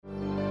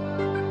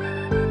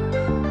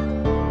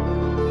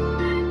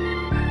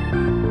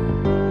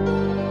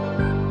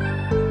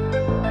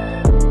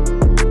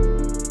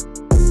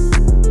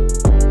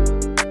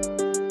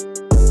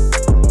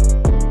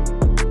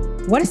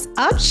What is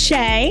up,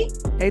 Shay?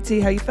 Hey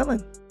T, how you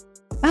feeling?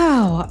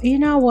 Oh, you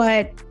know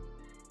what?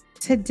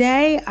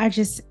 Today, I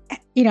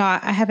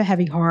have a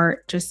heavy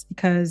heart just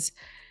because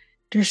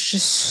there's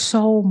just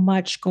so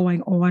much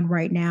going on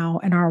right now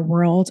in our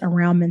world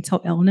around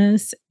mental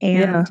illness.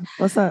 Yeah, And,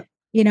 what's up?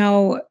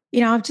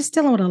 I'm just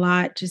dealing with a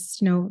lot,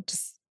 just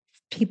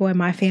people in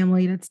my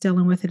family that's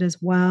dealing with it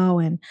as well.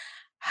 And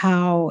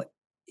how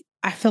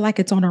I feel like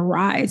it's on a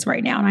rise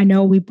right now. And I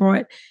know we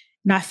brought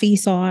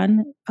Nafis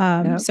on.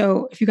 Yep.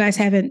 So if you guys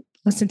haven't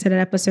listened to that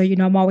episode,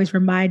 I'm always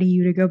reminding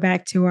you to go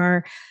back to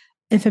our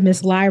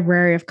infamous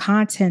library of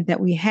content that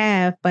we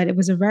have. But it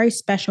was a very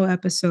special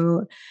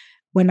episode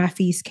when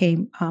Nafis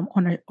came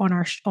on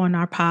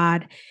our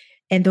pod.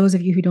 And those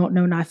of you who don't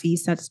know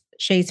Nafis, that's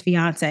Shay's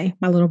fiance,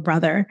 my little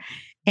brother.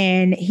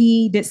 And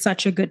he did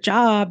such a good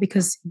job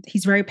because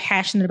he's very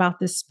passionate about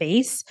this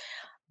space.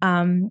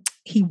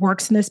 He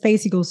works in this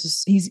space.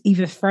 He's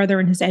even further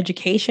in his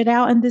education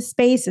out in this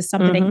space. It's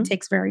something that he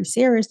takes very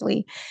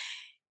seriously.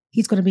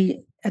 He's going to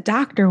be a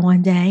doctor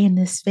one day in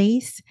this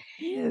space.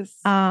 Yes.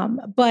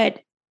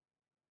 But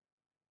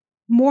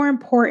more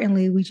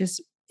importantly,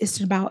 it's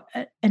about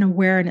an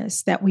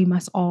awareness that we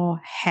must all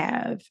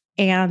have.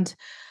 And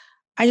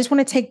I just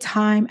want to take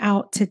time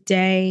out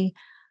today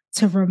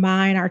to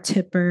remind our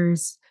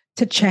tippers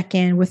to check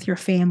in with your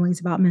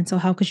families about mental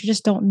health, because you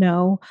just don't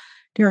know.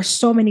 There are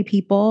so many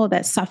people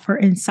that suffer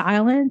in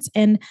silence,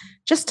 and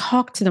just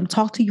talk to them.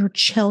 Talk to your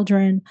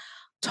children,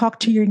 talk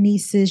to your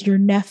nieces, your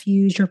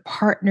nephews, your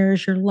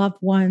partners, your loved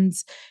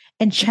ones,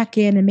 and check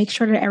in and make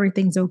sure that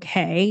everything's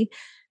okay.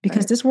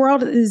 Because this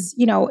world is,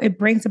 it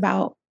brings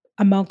about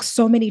amongst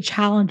so many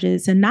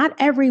challenges, and not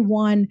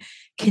everyone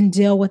can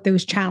deal with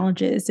those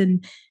challenges,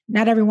 and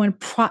not everyone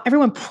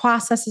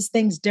processes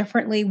things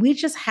differently. We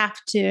just have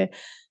to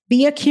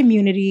be a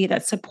community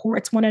that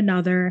supports one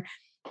another.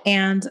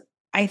 And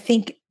I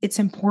think it's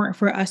important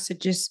for us to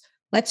just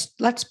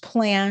let's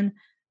plan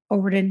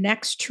over the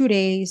next 2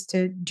 days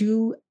to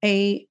do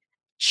a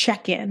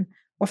check-in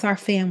with our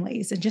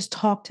families and just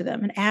talk to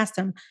them and ask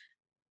them,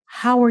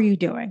 how are you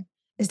doing?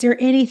 Is there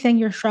anything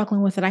you're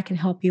struggling with that I can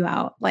help you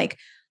out? Like,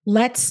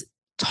 let's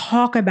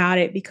talk about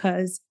it,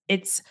 because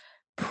it's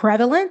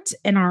prevalent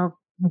in our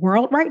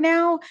world right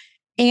now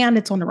and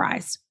it's on the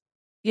rise.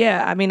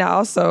 Yeah, I mean, I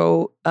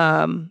also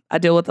I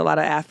deal with a lot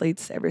of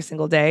athletes every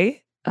single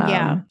day.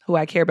 Who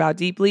I care about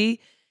deeply,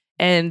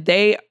 and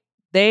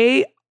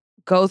they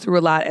go through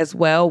a lot as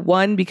well.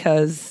 One,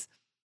 because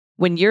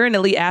when you're an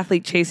elite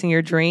athlete chasing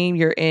your dream,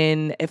 you're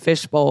in a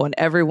fishbowl, and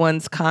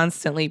everyone's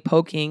constantly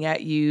poking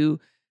at you,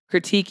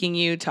 critiquing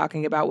you,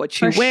 talking about what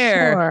you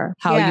wear,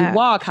 how you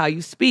walk, how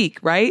you speak,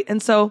 right?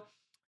 And so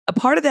a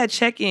part of that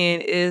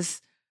check-in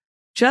is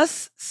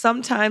just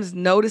sometimes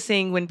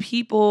noticing when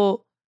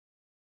people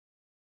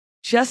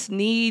just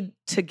need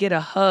to get a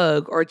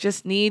hug, or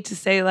just need to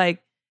say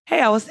like, hey,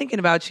 I was thinking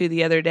about you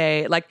the other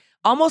day. Like,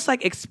 almost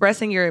like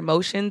expressing your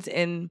emotions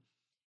in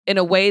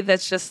a way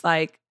that's just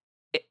like,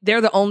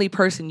 they're the only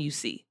person you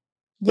see,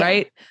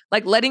 right?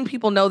 Like letting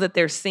people know that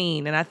they're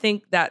seen. And I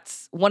think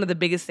that's one of the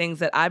biggest things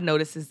that I've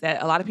noticed, is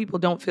that a lot of people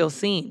don't feel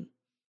seen.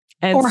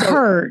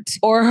 Heard.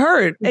 Or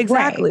heard.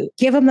 Exactly. Right.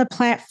 Give them the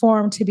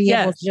platform to be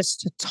able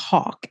just to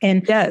talk.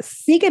 And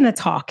speaking of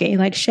talking,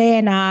 like Shay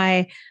and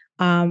I,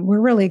 we're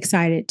really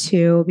excited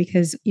too,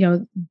 because,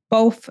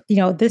 both,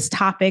 this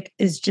topic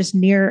is just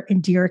near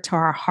and dear to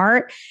our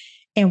heart.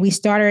 And we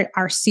started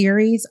our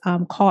series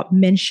called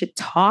Men Should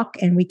Talk,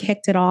 and we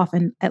kicked it off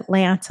in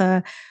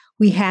Atlanta.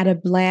 We had a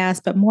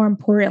blast, but more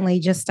importantly,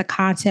 just the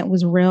content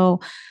was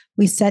real.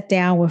 We sat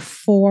down with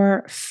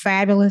 4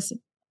 fabulous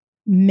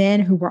men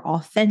who were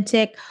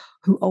authentic,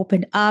 who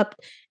opened up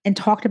and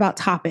talked about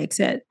topics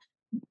that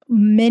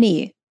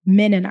many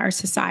men in our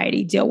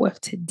society deal with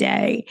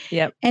today.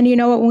 Yep. And you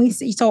know what,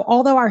 so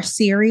although our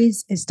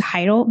series is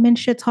titled Men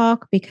Should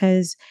Talk,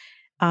 because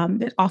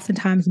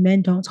oftentimes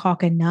men don't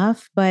talk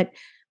enough, but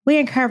we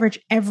encourage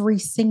every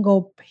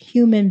single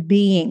human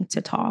being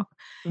to talk,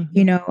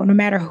 no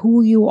matter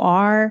who you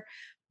are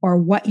or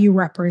what you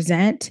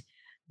represent,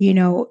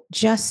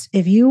 just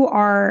if you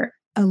are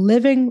a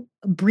living,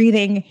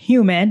 breathing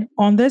human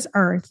on this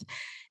earth,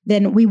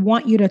 then we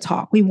want you to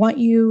talk. We want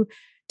you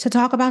to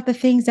talk about the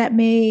things that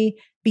may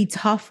be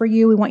tough for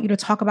you. We want you to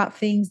talk about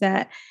things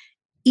that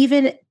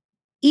even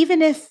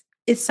if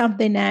it's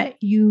something that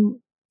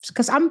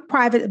because I'm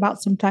private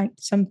about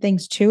some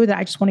things too that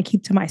I just want to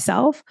keep to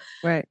myself.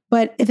 Right.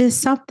 But if it's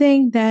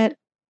something that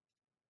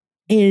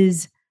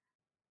is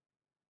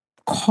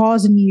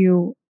causing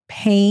you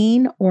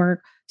pain,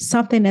 or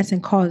something that's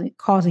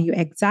causing you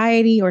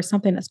anxiety, or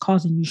something that's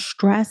causing you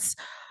stress,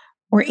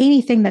 or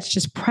anything that's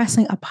just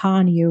pressing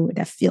upon you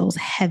that feels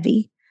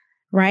heavy,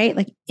 right?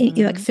 Like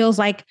it feels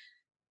like,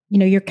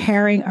 you're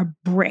carrying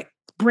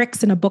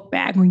bricks in a book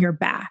bag on your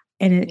back,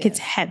 and it gets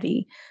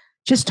heavy.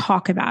 Just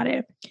talk about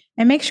it,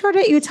 and make sure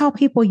that you tell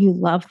people you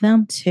love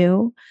them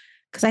too.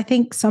 Because I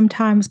think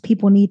sometimes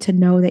people need to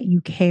know that you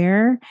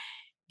care,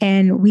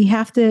 and we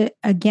have to,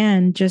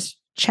 again, just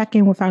check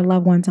in with our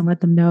loved ones and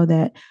let them know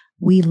that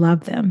we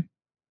love them.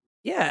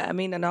 Yeah. I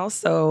mean, and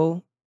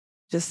also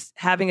just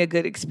having a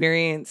good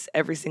experience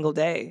every single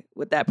day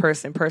with that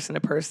person to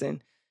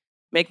person,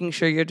 making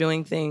sure you're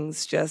doing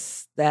things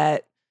just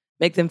that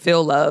make them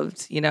feel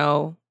loved,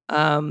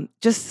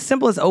 just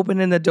simple as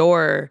opening the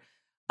door,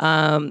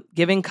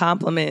 giving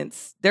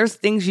compliments. There's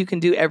things you can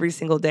do every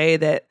single day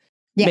that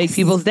make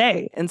people's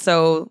day. And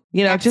so,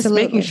 just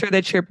making sure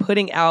that you're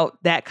putting out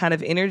that kind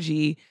of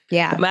energy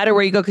no matter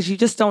where you go, because you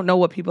just don't know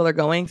what people are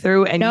going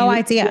through. And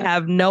you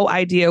have no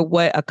idea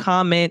what a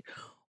comment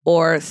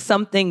or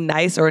something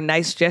nice or a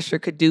nice gesture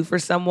could do for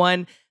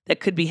someone that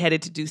could be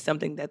headed to do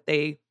something that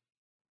they,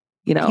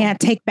 can't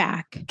take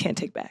back.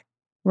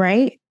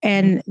 Right.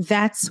 And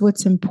that's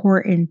what's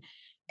important.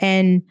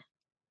 And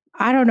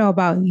I don't know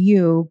about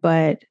you,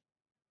 but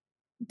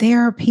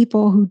there are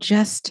people who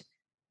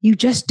you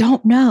just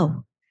don't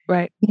know.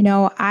 Right.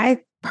 I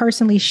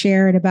personally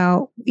shared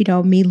about,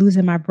 me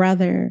losing my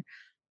brother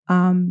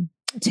 10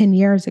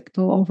 years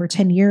ago, over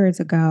 10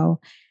 years ago.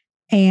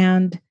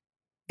 And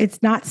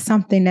it's not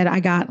something that I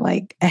got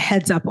like a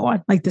heads up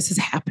on, like this is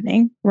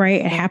happening,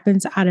 right? It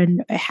happened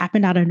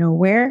out of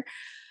nowhere.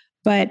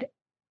 But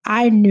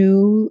I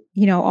knew,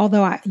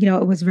 although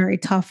it was very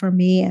tough for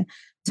me and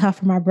tough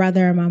for my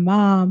brother and my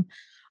mom,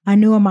 I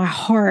knew in my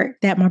heart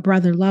that my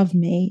brother loved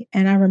me.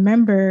 And I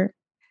remember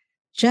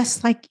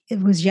just like it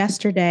was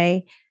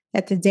yesterday,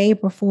 that the day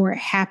before it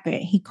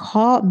happened, he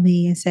called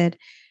me and said,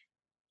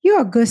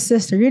 "You're a good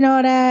sister, you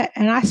know that?"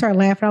 And I started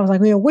laughing. I was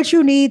like, "Well, what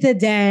you need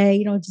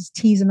today?" Just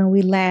teasing him.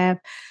 We laugh.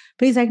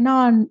 But he's like,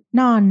 no,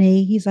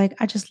 Nee. He's like,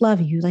 "I just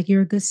love you. Like,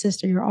 you're a good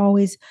sister. You're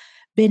always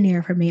been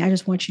there for me. I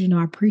just want you to know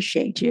I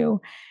appreciate you."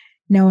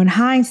 Now, in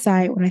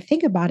hindsight, when I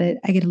think about it,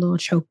 I get a little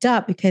choked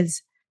up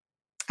because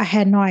I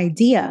had no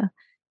idea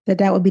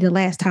that would be the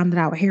last time that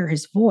I would hear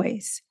his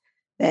voice,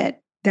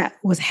 that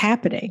was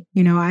happening.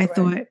 I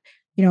thought,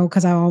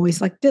 because I always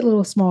like did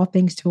little small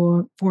things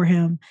for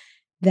him,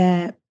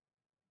 that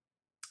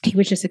he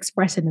was just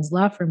expressing his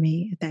love for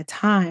me at that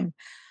time.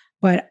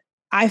 But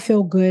I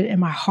feel good in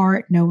my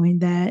heart knowing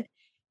that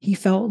he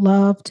felt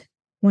loved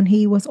when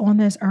he was on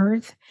this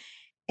earth.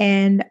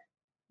 And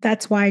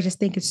that's why I just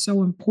think it's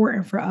so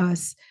important for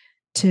us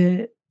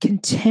to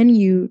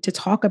continue to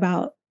talk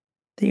about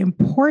the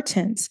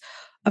importance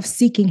of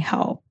seeking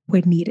help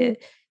when needed,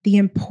 the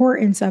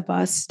importance of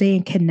us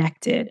staying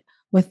connected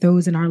with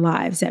those in our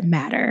lives that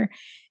matter,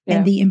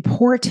 and the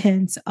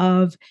importance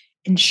of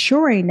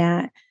ensuring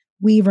that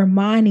we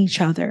remind each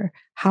other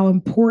how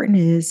important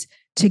it is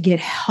to get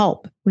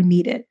help when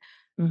needed.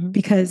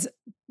 Because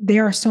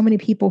there are so many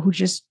people who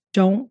just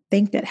don't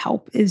think that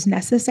help is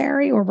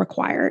necessary or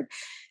required.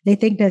 They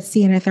think that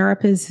seeing a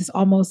therapist is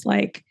almost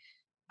like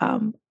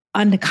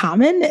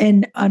uncommon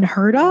and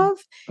unheard of.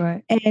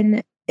 Right.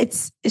 And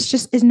it's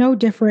no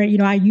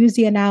different. I use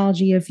the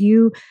analogy, if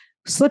you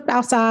slipped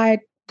outside,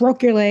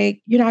 broke your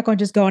leg, you're not going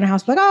to just go in the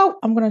house like, "Oh,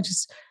 I'm going to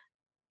just,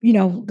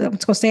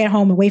 let's go stay at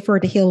home and wait for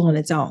it to heal on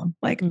its own.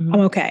 Like, I'm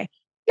okay."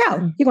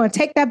 No, you're going to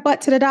take that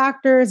butt to the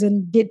doctors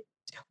and get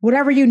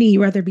whatever you need,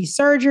 whether it be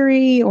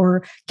surgery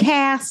or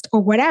cast or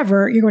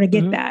whatever, you're going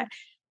to get that.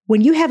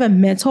 When you have a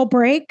mental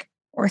break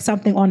or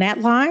something on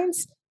that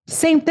lines,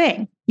 same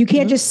thing. You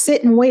can't just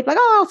sit and wait like,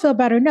 "Oh, I'll feel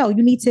better." No,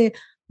 you need to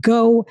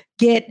go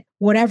get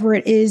whatever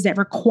it is that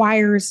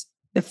requires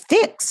the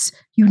fix.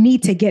 You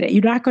need to get it.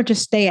 You're not going to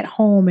just stay at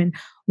home and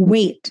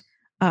wait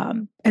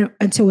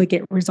until it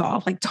get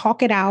resolved. Like,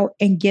 talk it out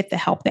and get the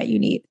help that you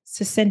need. It's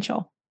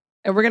essential.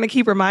 And we're going to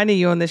keep reminding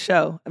you on this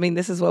show. I mean,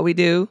 this is what we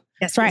do.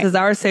 That's right. This is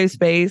our safe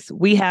space.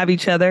 We have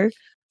each other.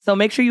 So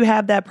make sure you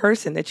have that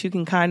person that you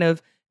can kind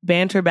of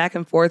banter back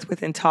and forth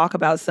with and talk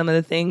about some of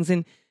the things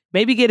and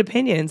maybe get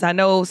opinions. I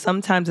know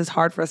sometimes it's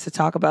hard for us to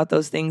talk about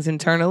those things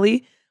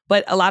internally,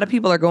 but a lot of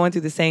people are going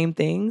through the same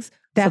things.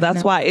 Definitely. So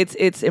that's why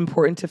it's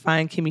important to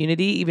find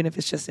community, even if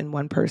it's just in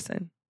one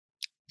person.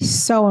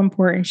 So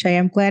important, Shay.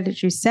 I'm glad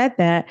that you said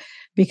that,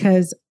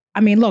 because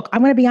look,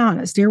 I'm going to be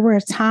honest. There were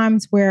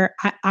times where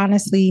I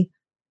honestly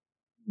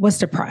was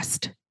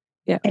depressed.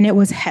 Yeah. And it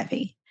was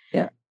heavy.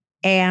 Yeah.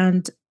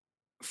 And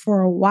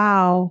for a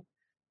while,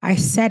 I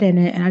sat in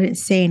it and I didn't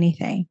say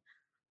anything,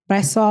 but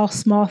I saw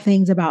small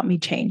things about me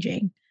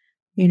changing,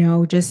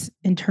 just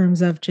in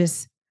terms of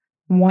just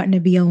wanting to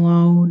be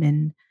alone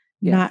and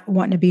not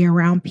wanting to be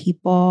around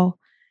people,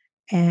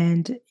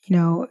 and,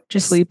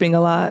 just sleeping a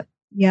lot.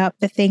 Yep.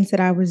 The things that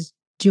I was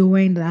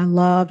doing that I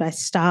loved, I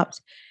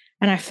stopped,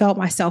 and I felt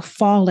myself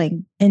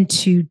falling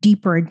into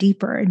deeper and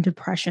deeper in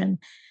depression.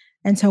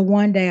 Until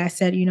one day I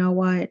said, "You know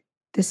what?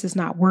 This is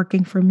not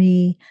working for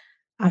me.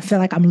 I feel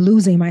like I'm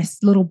losing my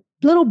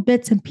little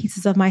bits and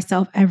pieces of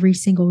myself every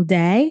single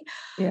day."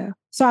 Yeah.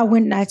 So I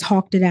went and I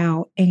talked it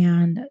out,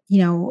 and,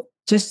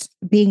 just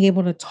being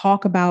able to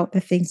talk about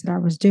the things that I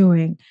was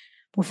doing,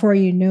 before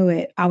you knew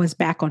it, I was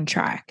back on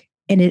track,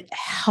 and it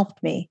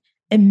helped me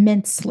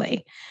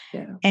immensely.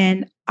 Yeah.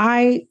 And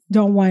I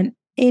don't want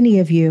any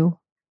of you,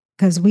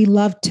 because we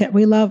love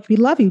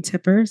you,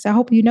 Tippers. I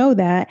hope you know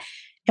that.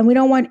 And we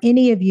don't want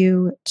any of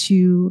you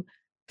to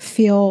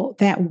feel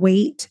that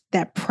weight,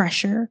 that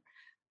pressure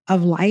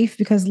of life,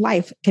 because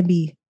life can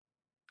be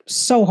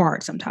so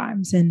hard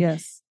sometimes. And,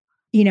 yes,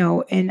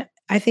 and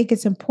I think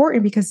it's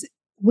important because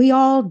we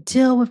all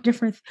deal with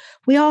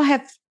we all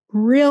have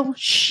real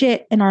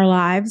shit in our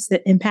lives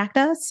that impact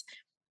us,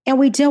 and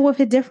we deal with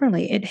it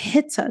differently. It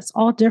hits us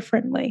all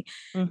differently.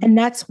 Mm-hmm. And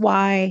that's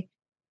why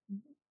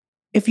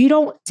if you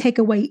don't take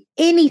away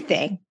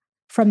anything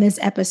from this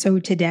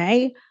episode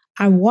today,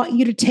 I want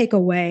you to take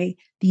away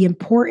the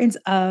importance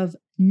of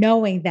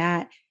knowing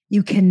that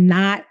you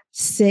cannot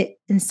sit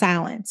in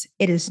silence.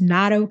 It is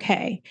not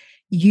okay.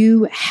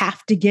 You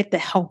have to get the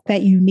help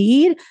that you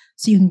need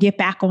so you can get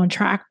back on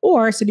track,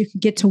 or so you can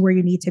get to where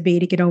you need to be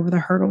to get over the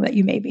hurdle that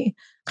you may be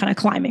kind of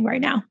climbing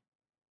right now.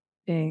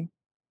 Dang.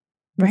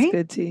 That's right?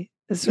 Good, T.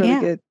 That's really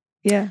good.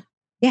 Yeah.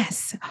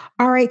 Yes.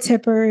 All right,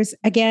 tippers.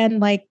 Again,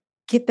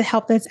 get the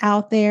help that's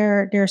out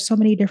there. There are so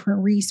many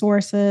different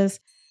resources.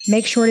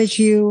 Make sure that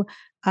you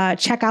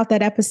check out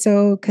that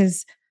episode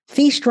because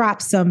Feast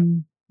dropped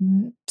some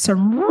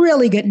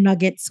really good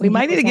nuggets. We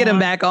might need to get him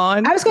back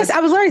on. I was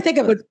literally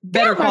thinking with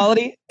better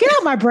quality. Get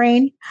out my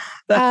brain.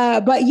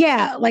 But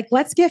yeah,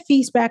 let's get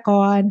Feast back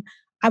on.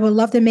 I would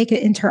love to make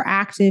it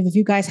interactive. If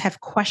you guys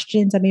have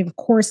questions, I mean, of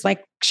course,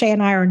 Shay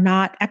and I are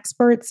not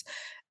experts,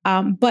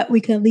 but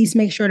we can at least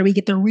make sure that we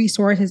get the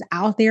resources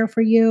out there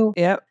for you.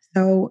 Yep.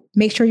 So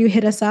make sure you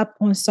hit us up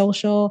on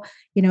social,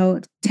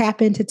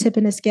 tap into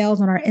Tipping the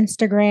Scales on our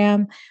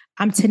Instagram.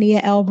 I'm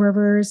Tania L.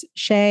 Rivers.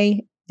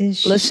 Shay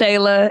is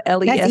LaShayla,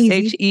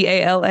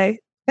 Lesheala.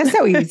 That's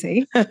so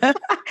easy.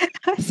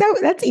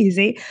 That's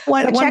easy.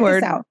 One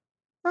word. Us out.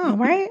 Oh,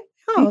 right.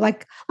 Oh,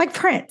 like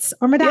Prince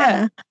or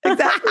Madonna. Yeah,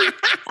 exactly.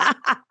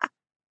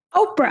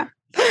 Oprah.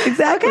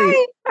 Exactly.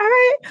 Okay. All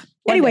right.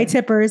 Anyway,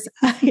 tippers,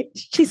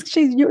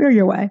 you're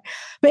your way.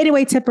 But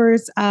anyway,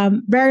 tippers,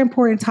 very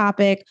important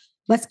topic.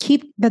 Let's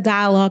keep the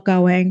dialogue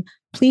going.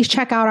 Please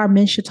check out our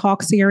Men Should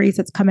Talk series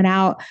that's coming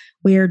out.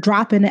 We're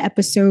dropping an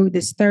episode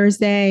this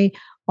Thursday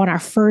on our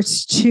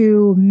first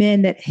 2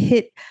 men that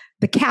hit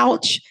the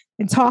couch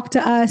and talk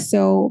to us.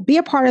 So be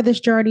a part of this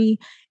journey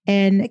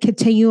and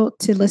continue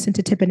to listen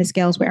to Tipping the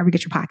Scales wherever you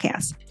get your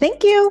podcasts.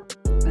 Thank you.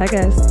 Bye,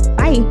 guys.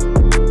 Bye.